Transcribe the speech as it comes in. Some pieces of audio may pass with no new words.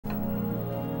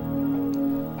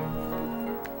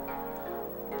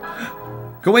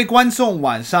各位观众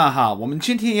晚上好，我们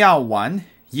今天要玩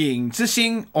影之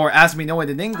星 or as we know it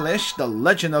in English, The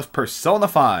Legend of Persona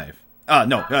 5.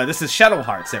 This is Shadow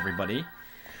Hearts, everybody.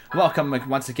 Welcome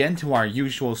once again to our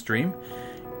usual stream.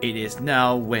 It is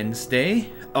now Wednesday.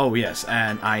 Oh yes,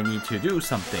 and I need to do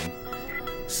something.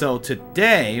 So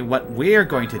today, what we're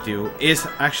going to do is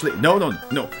actually... No,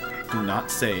 do not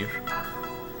save.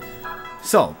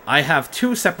 So, I have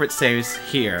two separate saves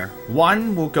here.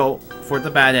 One will go for the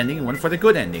bad ending, and one for the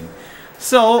good ending.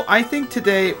 So, I think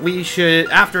today we should,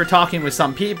 after talking with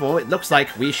some people, it looks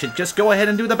like we should just go ahead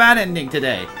and do the bad ending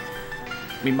today.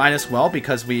 We might as well,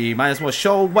 because we might as well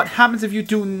show what happens if you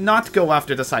do not go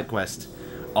after the side quest.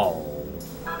 Oh.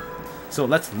 So,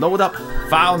 let's load up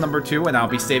file number 2, and I'll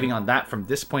be saving on that from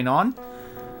this point on.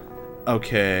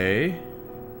 Okay.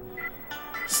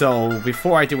 So,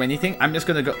 before I do anything, I'm just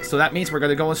gonna go... So that means we're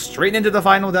gonna go straight into the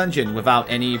final dungeon without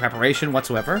any preparation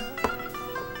whatsoever.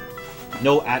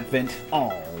 No advent.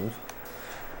 Oh.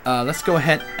 Let's go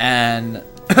ahead and...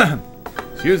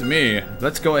 Excuse me.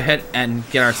 Let's go ahead and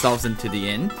get ourselves into the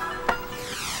inn.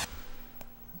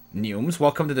 Neumes,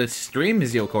 welcome to the stream,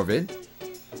 Zio Corvid.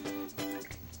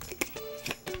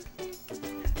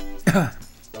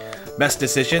 Best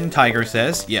decision, Tiger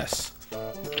says. Yes.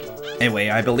 Anyway,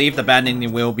 I believe the bad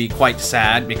ending will be quite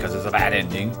sad because it's a bad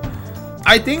ending.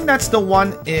 I think that's the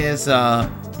one is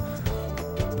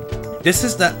this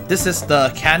is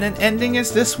the canon ending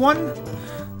is this one?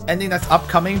 Ending that's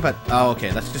upcoming, but oh,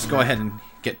 okay, let's just go ahead and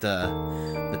get the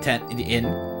tent in the inn.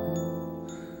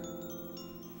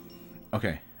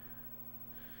 Okay.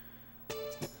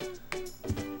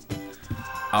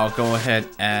 I'll go ahead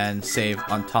and save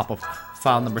on top of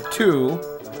file number 2.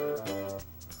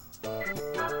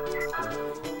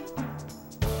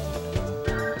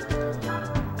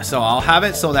 So I'll have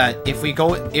it so that if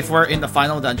we're in the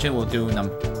final dungeon, we'll do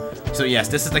them. So yes,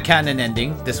 this is the canon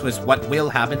ending. This was what will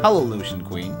happen. Hello, Illusion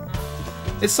Queen.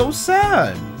 It's so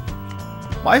sad.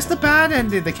 Why is the bad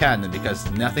ending the canon? Because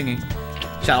nothing in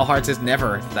Shadow Hearts is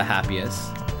never the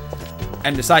happiest.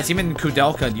 And besides, even in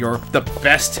Kudelka, the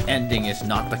best ending is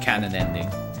not the canon ending.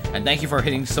 And thank you for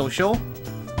hitting social.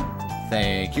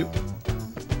 Thank you.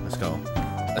 Let's go.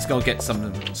 Let's go get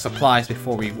some supplies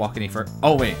before we walk any further.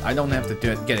 Oh wait, I don't have to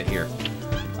get it here.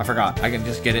 I forgot. I can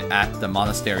just get it at the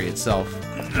monastery itself.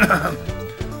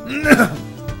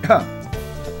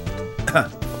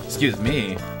 Excuse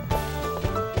me.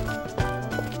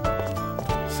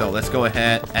 So let's go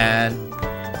ahead and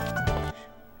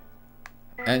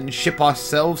ship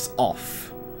ourselves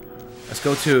off. Let's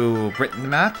go to Britain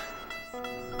map.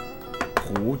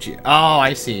 Oh,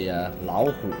 I see. 老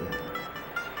虎.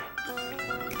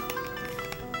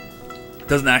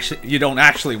 You don't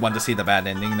actually want to see the bad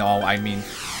ending. No, I mean,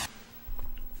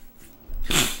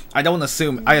 I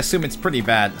assume it's pretty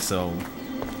bad, so.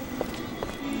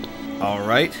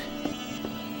 Alright.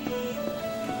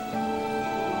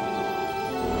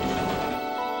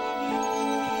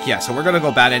 Yeah, so we're gonna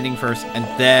go bad ending first, and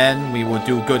then we will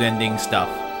do good ending stuff.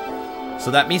 So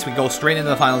that means we go straight into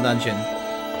the final dungeon.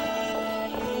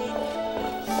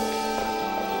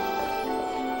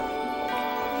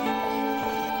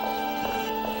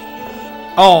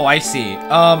 Oh, I see.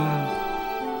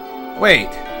 Wait.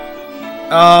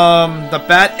 The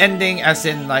bad ending as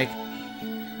in, like,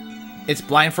 it's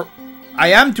blind for...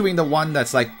 I am doing the one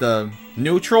that's, like, the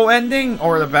neutral ending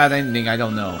or the bad ending, I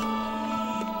don't know.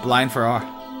 Blind for R.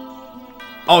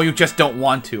 Oh, you just don't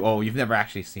want to. Oh, you've never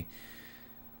actually seen...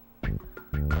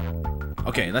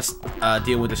 Okay, let's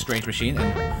deal with the strange machine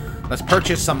and let's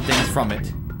purchase some things from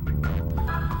it.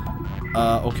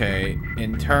 Okay,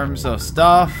 in terms of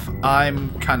stuff,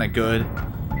 I'm kinda good.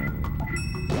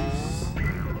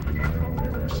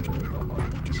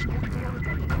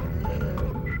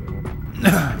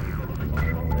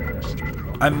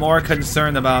 I'm more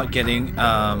concerned about getting,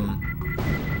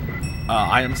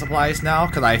 item supplies now,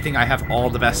 because I think I have all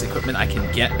the best equipment I can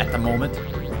get at the moment.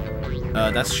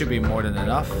 That should be more than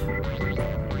enough.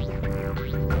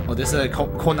 Oh, this is a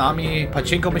Konami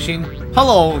pachinko machine.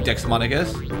 Hello, Dex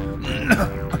Monicus.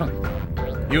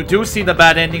 You do see the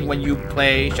bad ending when you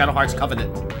play Shadow Hearts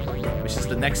Covenant, which is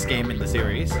the next game in the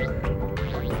series.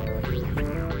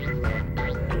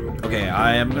 Okay,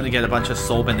 I am gonna get a bunch of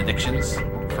soul benedictions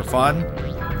for fun.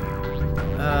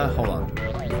 Hold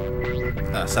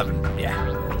on. 7, yeah.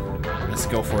 Let's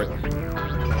go for it.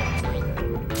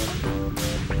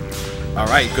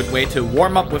 Alright, good way to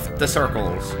warm up with the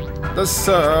circles. The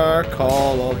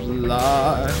circle of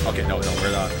life. Okay, no,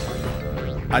 we're not.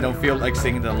 I don't feel like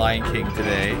singing the Lion King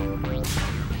today.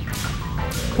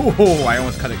 Ooh, I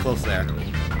almost cut it close there.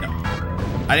 No.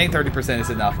 I think 30% is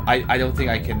enough. I don't think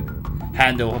I can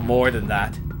handle more than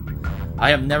that. I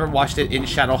have never watched it in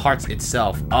Shadow Hearts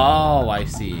itself. Oh, I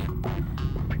see.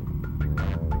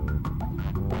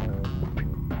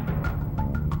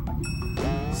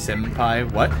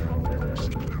 Senpai, what?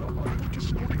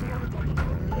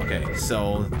 Okay,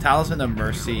 so Talisman of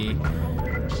Mercy.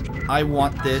 I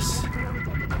want this.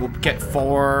 We'll get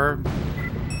 4...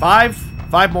 5?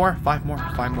 5 more? 5 more?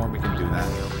 5 more, we can do that.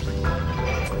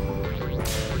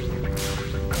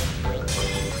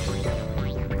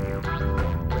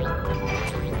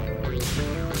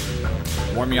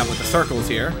 Warming up with the circles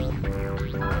here.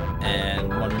 And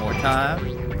one more time.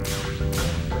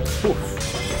 Oof.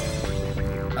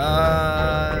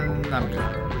 I'm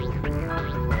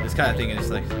good. This kind of thing is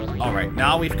like, alright,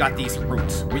 now we've got these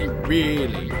roots. We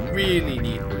really, really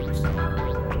need roots.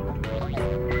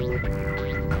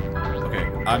 Okay,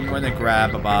 I'm going to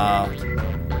grab about...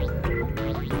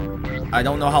 I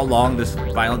don't know how long this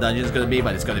final dungeon is going to be,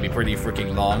 but it's going to be pretty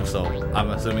freaking long, so I'm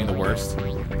assuming the worst.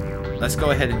 Let's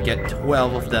go ahead and get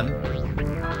 12 of them.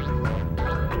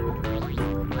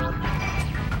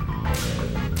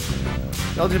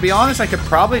 Well, to be honest, I could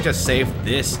probably just save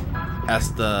this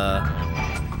as the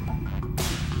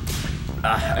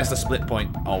split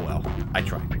point. Oh well, I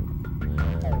tried.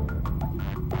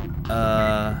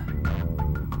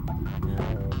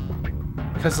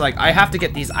 Because like I have to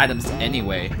get these items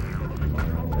anyway.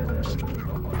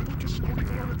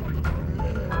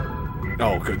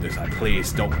 Oh goodness,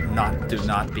 please do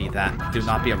not be that. Do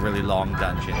not be a really long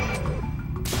dungeon.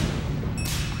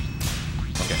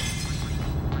 Okay.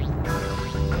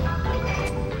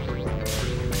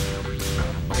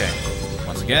 Okay.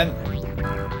 Once again,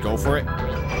 go for it.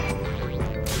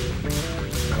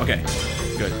 Okay.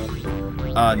 Good.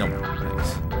 No more. Thanks.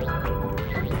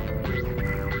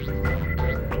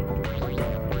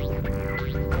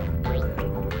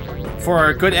 For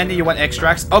a good ending, you want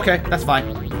extracts? Okay, that's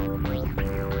fine.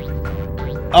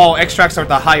 Oh, extracts are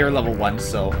the higher level ones,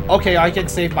 so... Okay, I can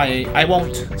save my... I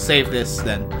won't save this,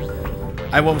 then.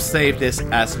 I won't save this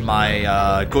as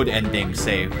my, good ending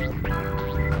save.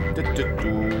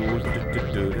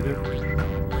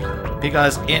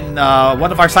 Because in,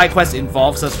 one of our side quests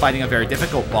involves us fighting a very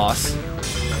difficult boss.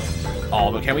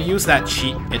 Oh, but can we use that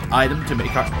cheat item to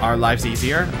make our lives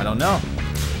easier? I don't know.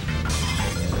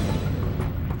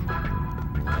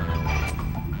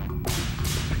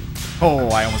 Oh,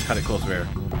 I almost cut it close there.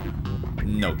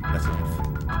 No, that's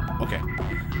enough. Okay.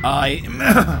 I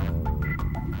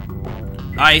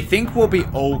think we'll be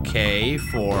okay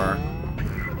for...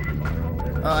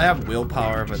 I have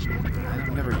willpower, but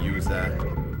I've never used that.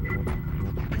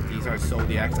 These are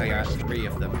Zodiacs. I got 3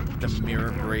 of them. The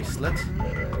Mirror Bracelet.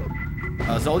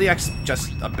 Zodiac's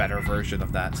just a better version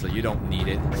of that, so you don't need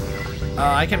it.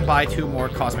 I can buy 2 more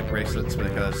Cosmic Bracelets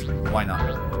because why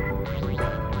not?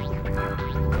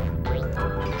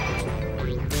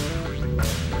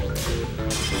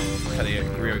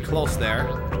 Really close there.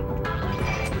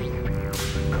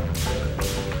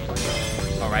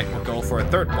 Alright, we'll go for a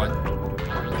 3rd one.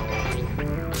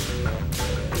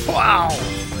 Wow!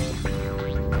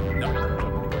 No.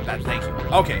 Thank you.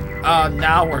 Okay,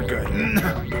 now we're good.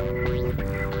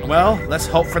 Well, let's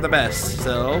hope for the best.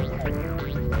 So,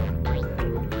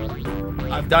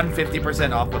 I've done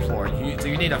 50% off before, so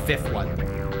you need a 5th one.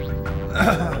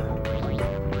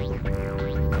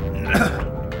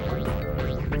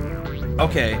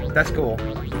 Okay, that's cool.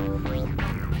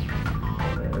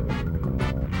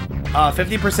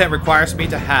 50% requires me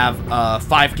to have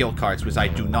 5 guild cards, which I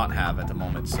do not have at the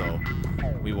moment, so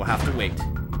we will have to wait.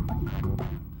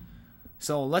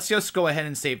 So let's just go ahead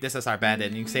and save this as our bad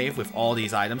ending save with all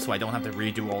these items, so I don't have to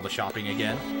redo all the shopping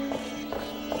again.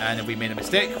 And if we made a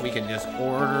mistake, we can just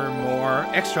order more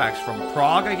extracts from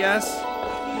Prague, I guess.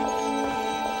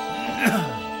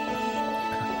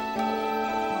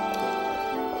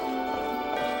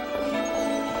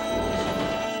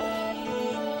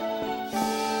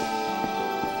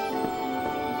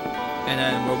 And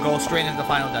then we'll go straight into the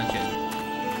final dungeon.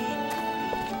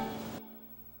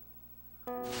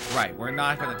 Right, we're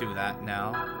not gonna do that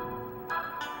now.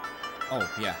 Oh,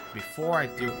 yeah, before I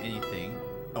do anything...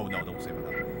 Oh, no, don't save it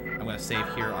up. I'm gonna save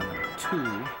here on number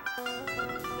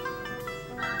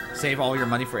 2. Save all your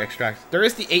money for extracts. There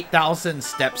is the 8,000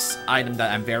 steps item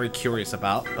that I'm very curious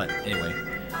about, but anyway.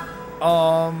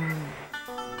 I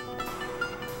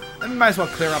might as well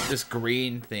clear up this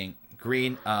green thing.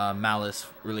 Green malice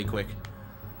really quick.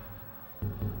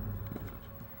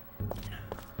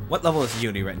 What level is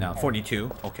Uni right now?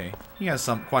 42. Okay. He has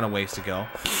quite a ways to go.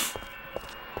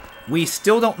 We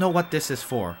still don't know what this is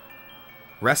for.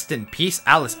 Rest in peace,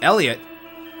 Alice Elliott.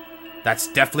 That's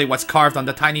definitely what's carved on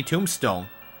the tiny tombstone.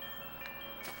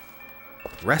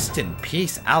 Rest in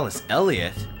peace, Alice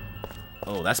Elliott.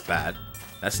 Oh, that's bad.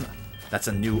 That's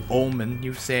a new omen,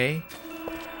 you say?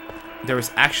 There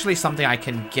is actually something I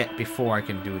can get before I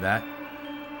can do that.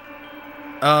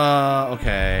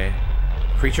 Okay.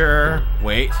 Creature,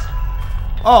 wait.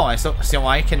 Oh, so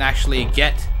I can actually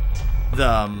get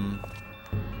the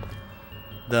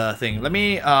thing. Let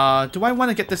me, do I want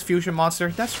to get this fusion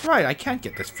monster? That's right, I can't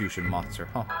get this fusion monster,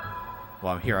 huh?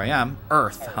 Well, here I am.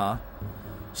 Earth, huh?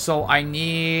 So I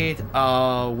need,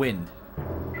 wind.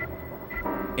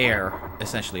 Air,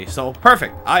 essentially. So,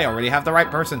 perfect. I already have the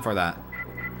right person for that.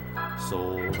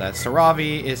 So, that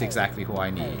Saravi is exactly who I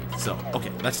need. So, okay,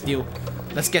 let's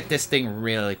get this thing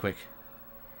really quick.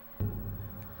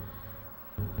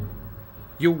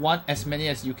 You want as many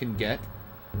as you can get?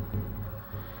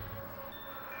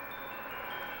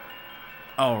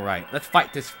 Alright, let's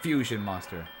fight this fusion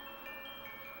monster.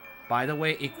 By the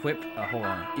way, equip... hold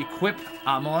on. Equip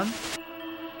Amon.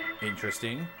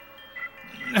 Interesting.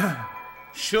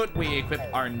 Should we equip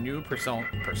our new persona?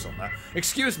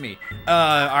 Excuse me.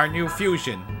 Our new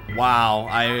fusion. Wow,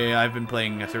 I've been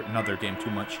playing a certain other game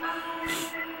too much.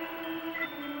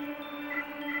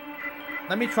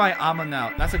 Let me try Amon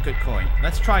out. That's a good coin.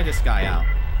 Let's try this guy out.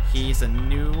 He's a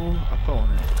new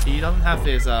opponent. He doesn't have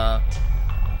his, I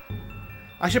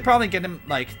should probably get him,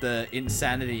 like, the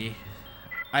insanity.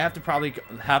 I have to probably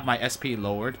have my SP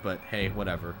lowered, but hey,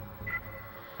 whatever.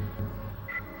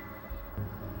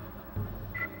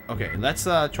 Okay, let's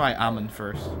try Amon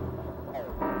first.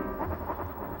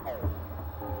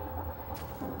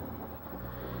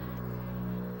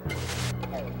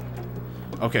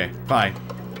 Okay, fine.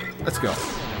 Let's go.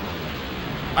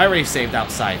 I already saved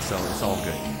outside, so it's all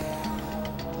good.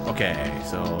 Okay,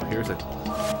 so here's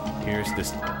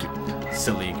this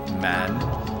silly man.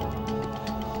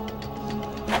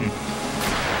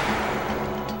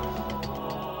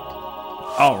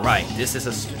 Alright, this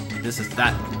is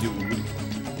that dude.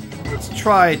 Let's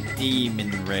try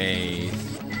Demon Rays.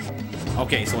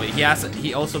 Okay, so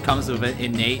he also comes with an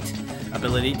innate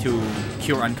ability to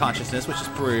cure unconsciousness, which is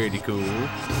pretty cool.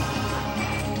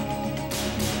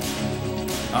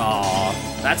 Oh,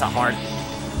 that's a hard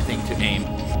thing to aim.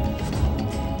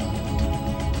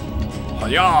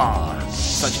 Hiya!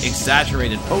 Such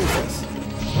exaggerated poses.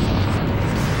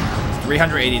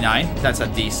 389. That's a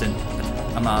decent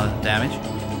amount of damage.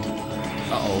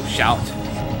 Uh-oh, shout.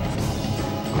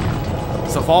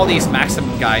 So for all these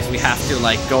maximum guys, we have to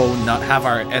like have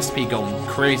our SP go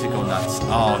crazy, go nuts.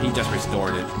 Oh, he just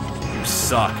restored it. You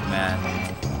suck, man.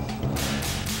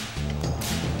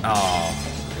 Oh.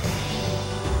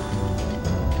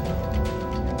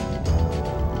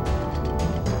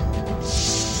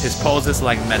 His pose is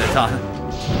like Mettaton.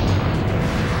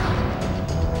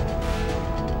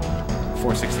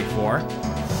 464.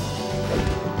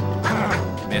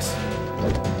 Miss.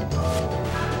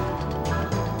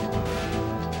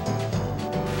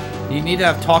 You need to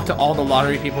have talked to all the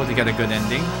lottery people to get a good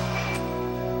ending.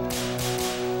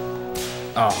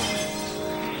 Oh.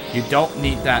 You don't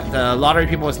need that. The lottery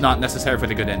people is not necessary for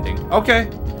the good ending. Okay.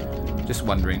 Just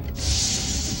wondering.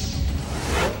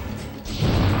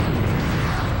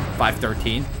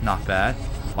 513. Not bad.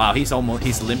 Wow, he's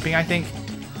limping, I think.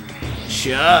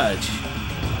 Judge.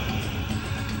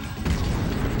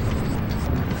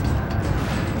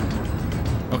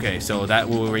 Okay, so that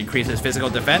will increase his physical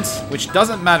defense, which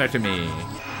doesn't matter to me.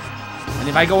 And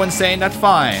if I go insane, that's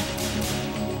fine.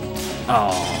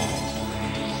 Oh.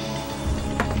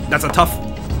 That's a tough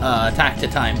attack to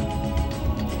time.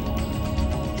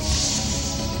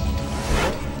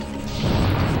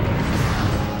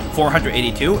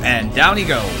 $482, and down he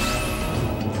goes.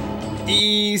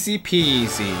 Easy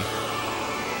peasy.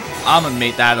 Amon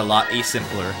made that a lot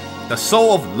simpler. The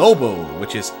Soul of Lobo,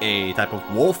 which is a type of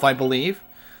wolf, I believe.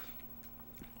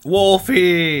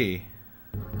 Wolfie!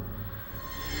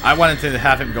 I wanted to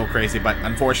have him go crazy, but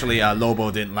unfortunately, Lobo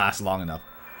didn't last long enough.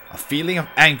 A feeling of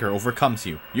anger overcomes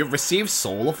you. You've received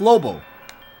Soul of Lobo.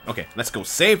 Okay, let's go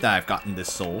save that I've gotten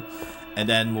this soul. And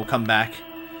then we'll come back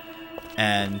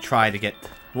and try to get...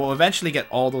 We'll eventually get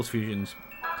all those fusions.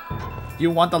 You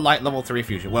want the light level 3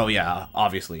 fusion? Well, yeah,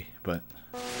 obviously, but...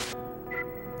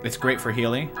 It's great for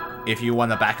healing. If you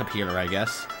want a backup healer, I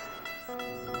guess.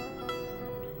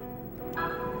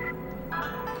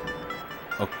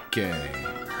 Okay.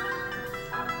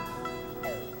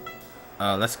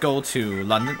 Let's go to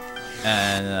London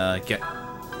and get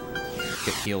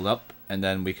healed up, and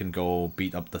then we can go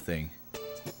beat up the thing.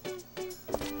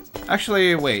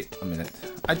 Actually, wait a minute.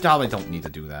 I probably don't need to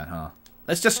do that, huh?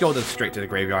 Let's just go straight to the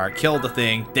graveyard, kill the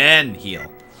thing, then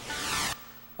heal.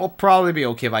 We'll probably be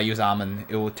okay if I use Amon.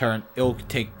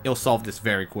 It'll solve this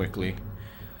very quickly.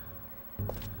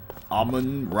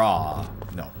 Amun-Ra.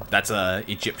 No, that's a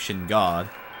Egyptian god.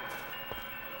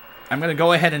 I'm gonna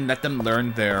go ahead and let them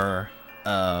learn their,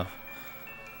 You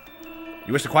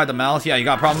wish to quiet the malice? Yeah, you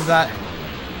got a problem with that?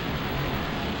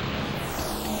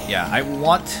 Yeah, I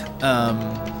want,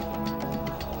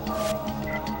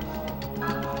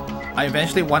 I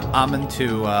eventually want Amun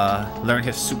to, learn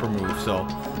his super move, so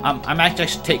I'm actually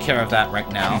should take care of that right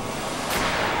now.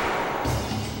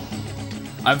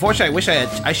 Unfortunately, I wish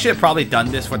I should have probably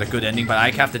done this for the good ending, but I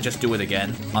have to just do it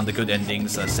again on the good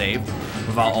endings save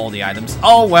without all the items.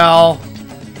 Oh well,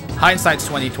 hindsight's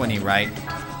 20/20, right?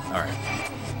 All right.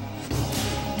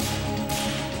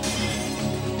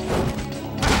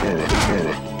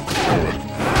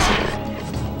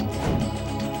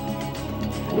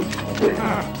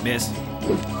 Miss.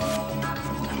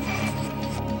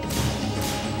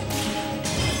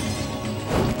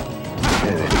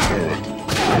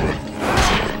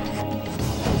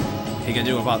 He can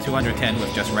do about 210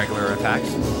 with just regular attacks.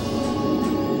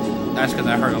 That's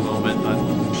gonna hurt a little bit, but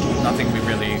nothing we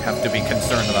really have to be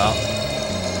concerned about.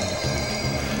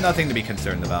 Nothing to be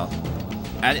concerned about.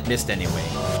 And it missed anyway.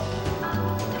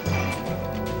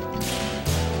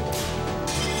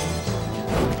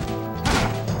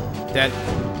 Dead.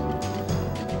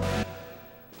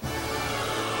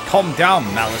 Calm down,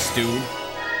 Malice dude.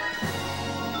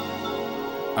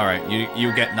 Alright,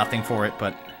 you get nothing for it,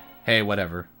 but hey,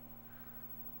 whatever.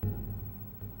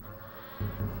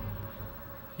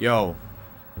 Yo.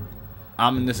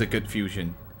 Amun is a good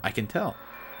fusion. I can tell.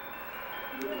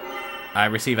 I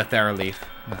receive a Thera Leaf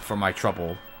for my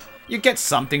trouble. You get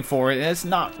something for it, it's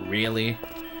not really.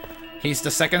 He's the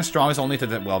second strongest only to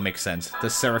the... Well, makes sense. The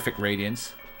Seraphic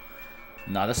Radiance.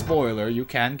 Not a spoiler, you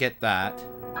can get that.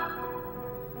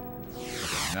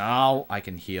 Okay, now I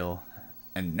can heal.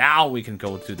 And now we can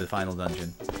go to the final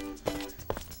dungeon.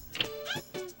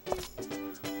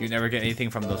 You never get anything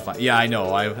from those fights. Yeah, I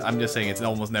know. I'm just saying it's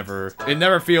almost never... It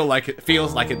never feels like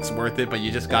it's worth it, but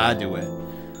you just gotta do it.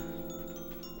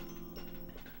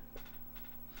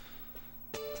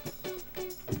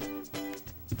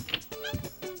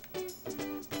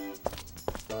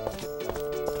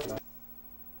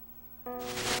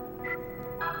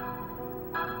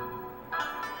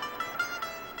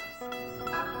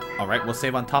 Alright, we'll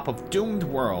save on top of Doomed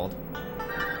World.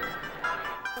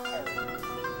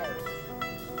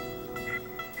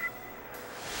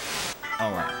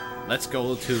 Alright, let's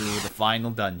go to the final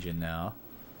dungeon now.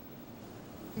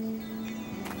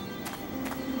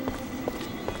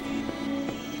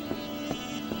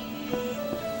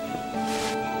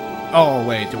 Oh,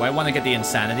 wait, do I want to get the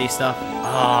insanity stuff?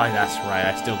 Oh, that's right,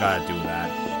 I still gotta do that.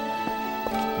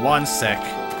 One sec.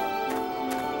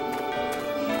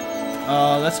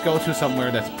 Let's go to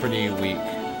somewhere that's pretty weak.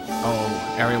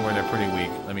 Oh, area where they're pretty weak.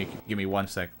 Give me 1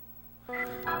 sec.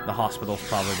 The hospital's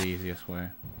probably the easiest way.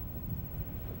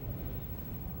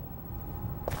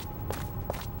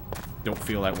 Don't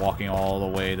feel like walking all the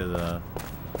way to the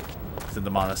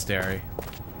monastery.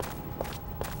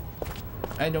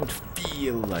 I don't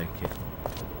feel like it.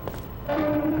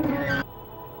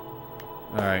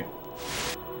 Alright.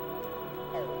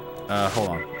 Hold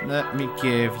on. Let me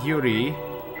give Yuri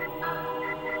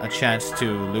a chance to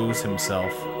lose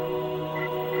himself.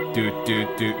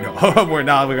 No, we're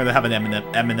not. We're gonna have an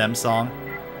Eminem song.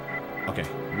 Okay,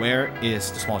 where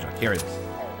is the small junk? Here it is.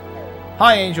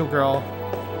 Hi, Angel Girl.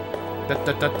 Da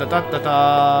da da da da da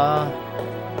da.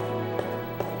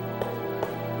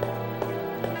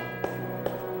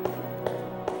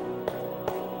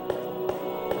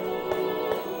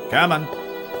 Come on,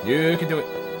 you can do it.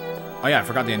 Oh yeah, I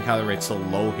forgot the encounter rate's so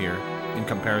low here in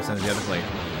comparison to the other blade.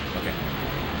 Okay.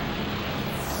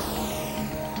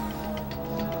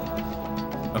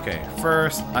 Okay,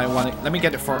 first I want to... Let me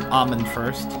get it for Amun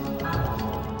first.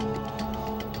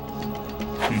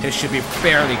 This should be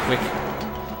fairly quick.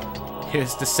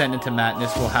 His descent into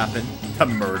madness will happen. The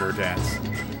murder dance.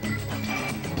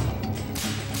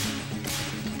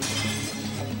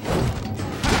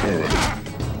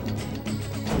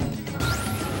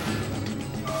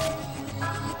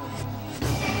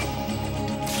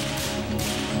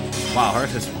 Wow,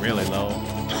 hers is really low.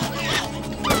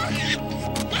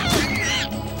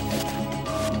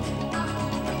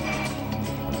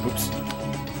 Oops.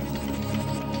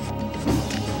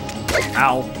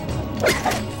 Ow.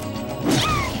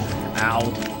 Ow.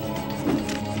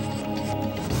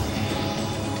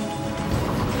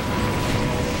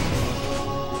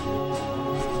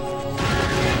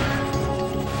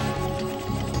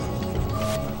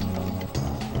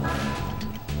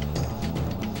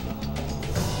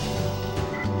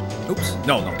 Oops.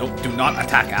 No, do not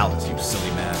attack Alice, you silly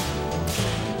man.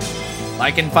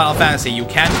 Like in Final Fantasy, you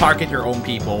can target your own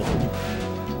people.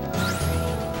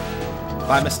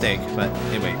 By mistake, but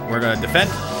anyway, we're gonna defend.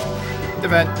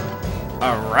 Defend.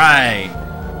 Alright.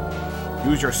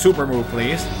 Use your super move,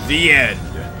 please. The end.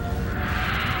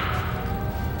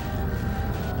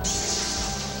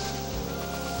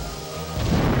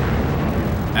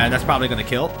 And that's probably gonna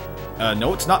kill.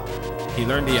 No, it's not. He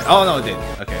learned the... Oh, no, it did.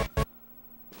 Okay.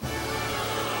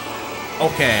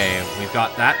 Okay, we've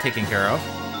got that taken care of.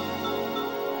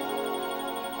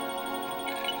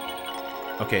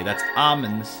 Okay, that's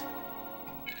almonds.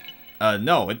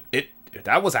 No,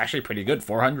 that was actually pretty good.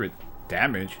 400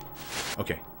 damage.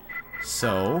 Okay.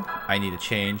 So, I need to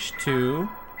change to...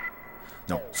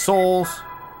 No, souls.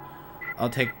 I'll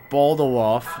take Baldo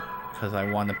off, because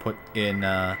I want to put in,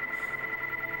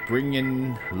 bring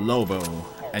in Lobo,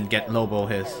 and get Lobo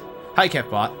his... Hi,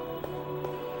 Kefbot.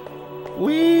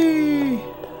 Whee!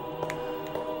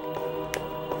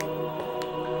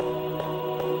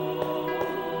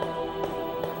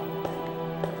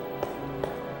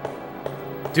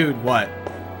 Dude, what?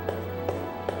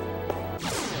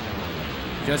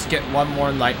 Just get one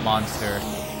more light monster.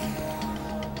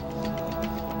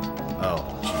 Oh,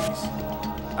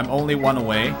 jeez. I'm only one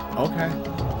away? Okay.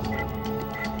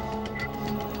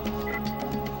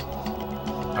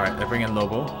 Alright, I bring in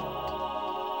Lobo.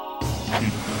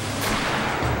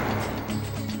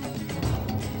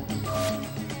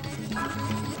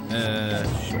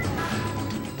 Sure.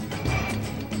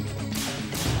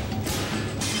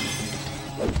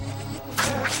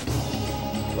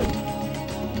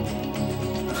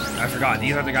 I forgot,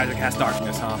 these are the guys that cast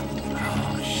darkness, huh?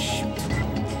 Oh, shoot.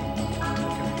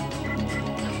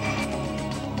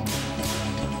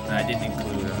 Okay. I didn't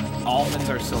include them. Almonds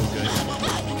are so good.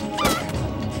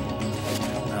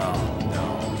 Oh, no.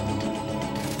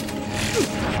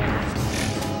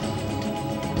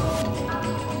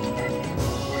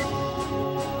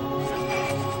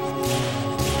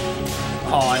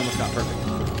 Oh, I almost got perfect.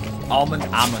 Almond.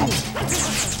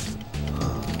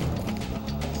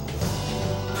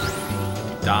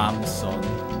 Damson.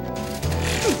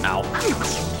 Ow.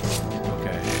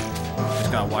 Okay.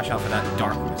 Just gotta watch out for that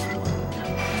darkness one.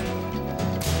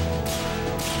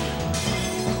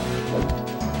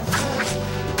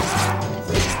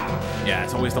 Yeah,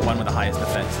 it's always the one with the highest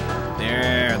defense.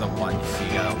 They're the ones you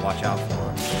gotta watch out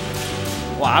for.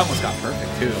 Wow, I almost got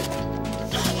perfect too.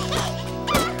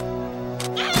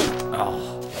 Oh.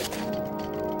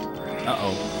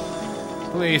 Uh-oh.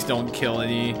 Please don't kill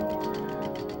any.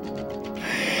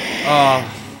 Oh,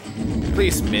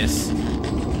 please miss.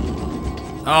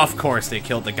 Oh, of course they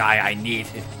killed the guy I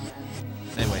needed.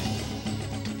 Anyway.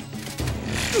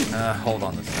 Hold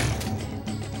on a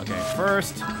second. Okay,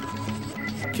 first,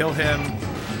 kill him.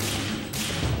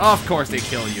 Of course they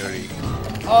kill Yuri.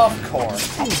 Of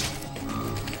course.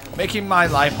 Making my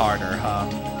life harder, huh?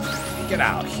 Get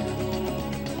out here.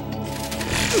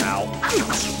 Ow.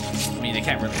 I mean, they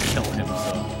can't really kill him,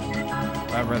 so...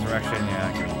 Resurrection, yeah,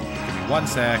 okay. Give me 1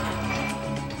 sec.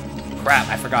 Crap,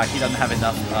 I forgot he doesn't have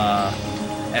enough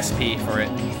SP for it.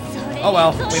 Oh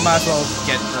well, we might as well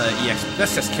get the EX.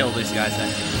 Let's just kill these guys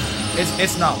then.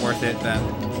 It's not worth it then.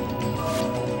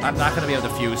 I'm not gonna be able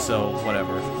to fuse, so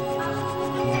whatever.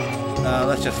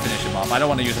 Let's just finish him off. I don't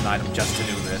want to use an item just to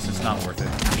do this. It's not worth it.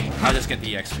 I'll just get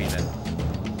the EXP then.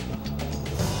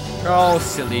 Oh,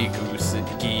 silly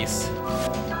geese.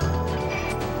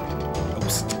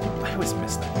 Oops, I always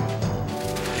miss that.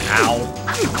 Ow.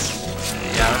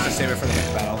 Yeah, let's just save it for the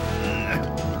next battle.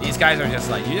 These guys are just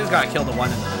like, you just gotta kill the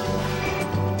one in the middle.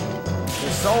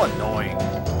 They're so annoying.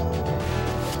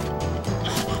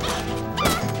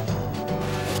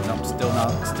 Nope,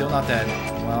 still not dead.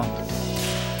 Well.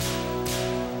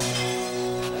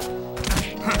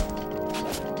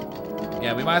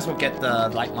 Yeah, we might as well get the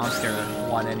light monster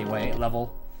one anyway,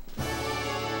 level.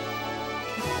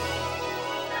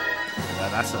 Yeah,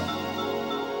 that's a...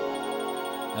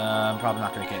 I'm probably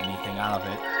not going to get anything out of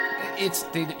it.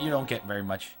 You don't get very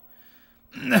much.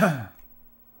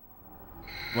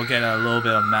 We'll get a little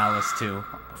bit of malice too,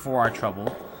 for our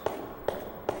trouble.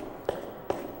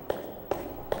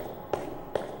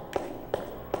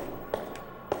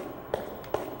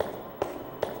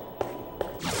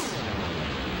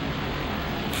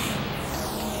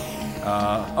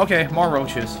 Okay, more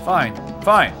roaches. Fine.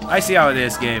 Fine. I see how it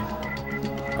is, game.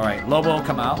 Alright, Lobo,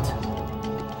 come out.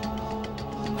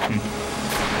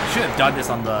 Should have done this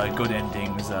on the good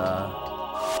endings,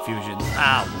 fusion.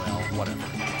 Ah, well, whatever.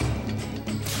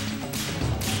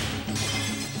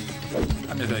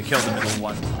 I'm just gonna kill the middle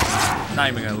one. Not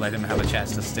even gonna let him have a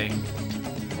chance to stay.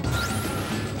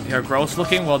 They're gross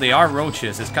looking? Well, they are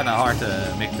roaches. It's kind of hard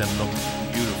to make them look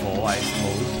beautiful, I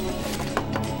suppose.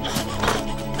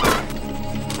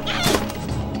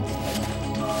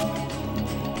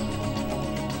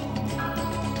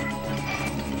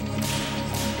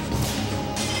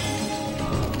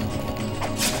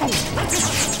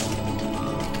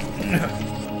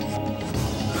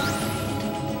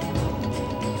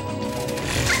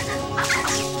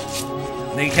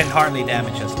 They can hardly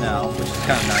damage us now, which is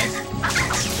kind of nice.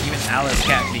 Even Alice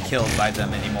can't be killed by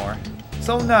them anymore.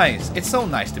 So nice. It's so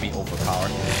nice to be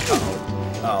overpowered. Uh-oh.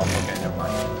 Oh, okay, never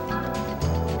mind.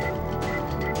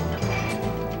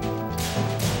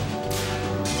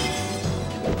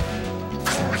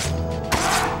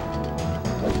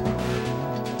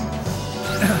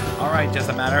 Alright, just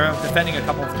a matter of defending a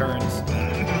couple of turns.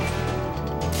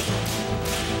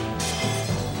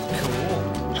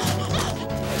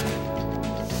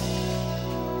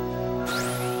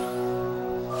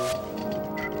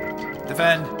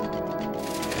 Defend.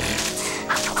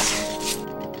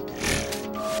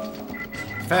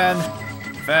 Defend.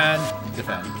 Defend.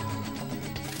 Defend.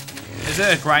 Is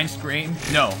it a grind screen?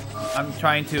 No. I'm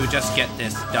trying to just get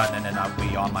this done and then I'll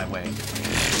be on my way.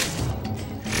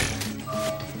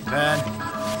 Defend.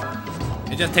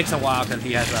 It just takes a while because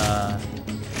he has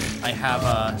he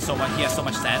has so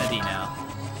much sanity now.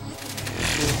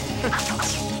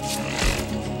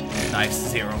 Nice,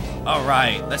 0.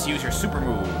 Alright, let's use your super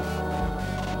move.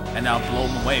 And now blow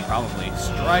him away, probably.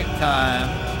 Strike time.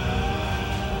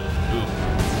 Ooh.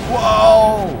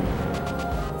 Whoa!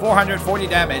 440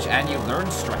 damage, and you learn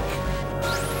strike.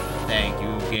 Thank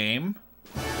you, game.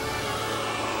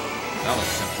 That was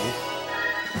simple.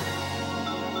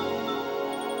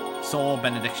 Soul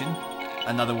Benediction.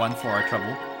 Another one for our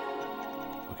trouble.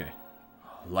 Okay.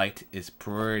 Light is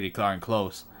pretty darn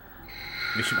close.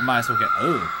 We might as well get...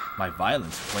 Oh, my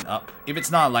violence went up. If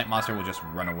it's not a light monster, we'll just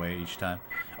run away each time.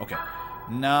 Okay.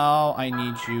 Now I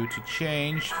need you to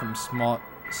change from small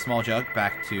jug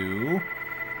back to...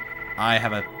 I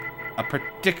have a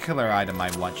particular item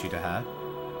I want you to have.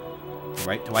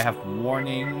 Right? Do I have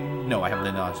warning? No, I have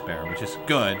Linda Spare, which is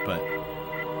good, but...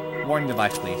 Warning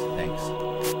device, please. Thanks.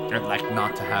 I'd like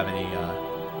not to have any...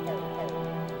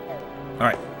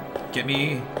 Alright. Give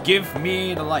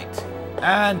me the light.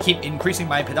 And keep increasing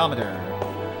my pedometer.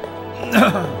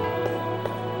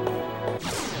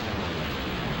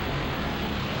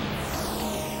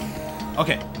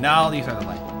 Okay, now these are the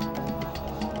lights.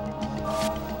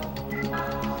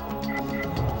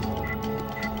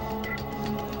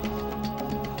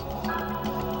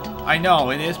 I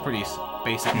know, it is pretty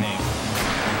basic name.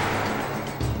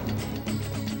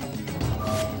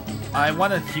 I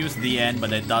want to use the end,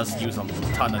 but it does use a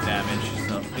ton of damage,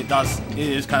 so it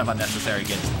is kind of unnecessary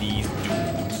against these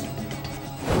dudes.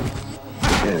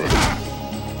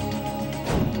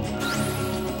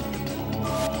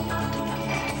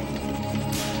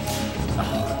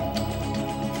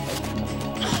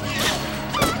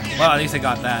 Well, at least I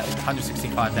got that.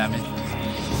 165 damage.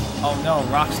 Oh no,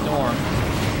 Rock Storm.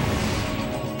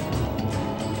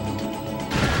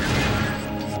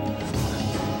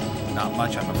 Not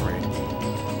much, I'm afraid.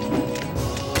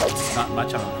 Not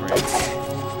much, I'm afraid.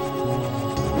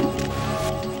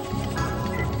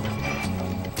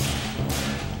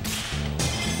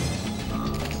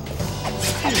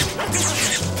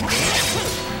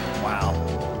 Wow.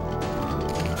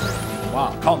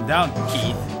 Wow, calm down,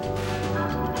 Keith.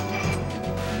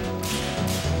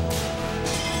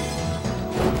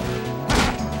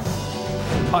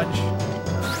 Punch.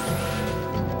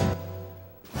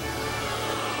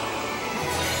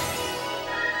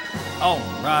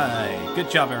 Alright, good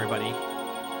job everybody.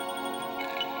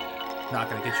 Not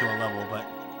gonna get you a level, but...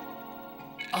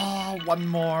 Oh, one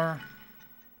more.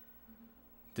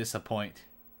 Disappoint.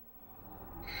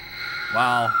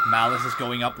 Wow, Malice is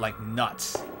going up like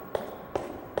nuts.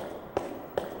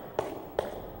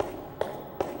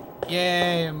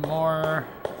 Yay, more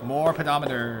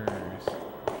pedometers.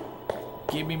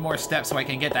 Give me more steps so I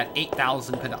can get that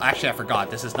 8,000 pedometers. Actually, I forgot,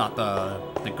 this is not the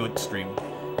good stream.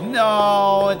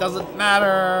 No, it doesn't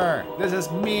matter. This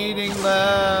is meaningless.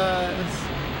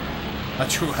 A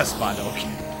true husband,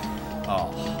 okay. Oh,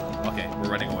 okay, we're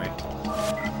running away.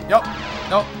 Yup,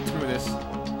 nope, screw this.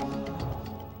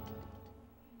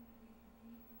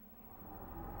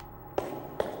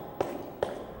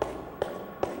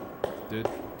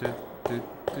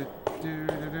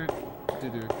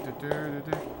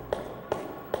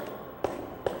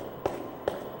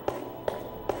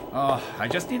 Oh, I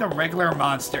just need a regular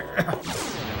monster.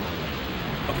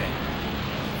 Okay.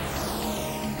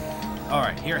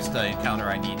 Alright, here's the encounter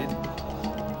I needed.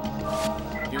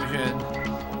 Fusion.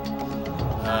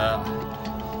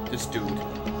 This dude.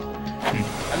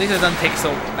 At least it doesn't take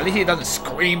so. At least he doesn't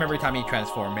scream every time he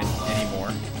transforms anymore.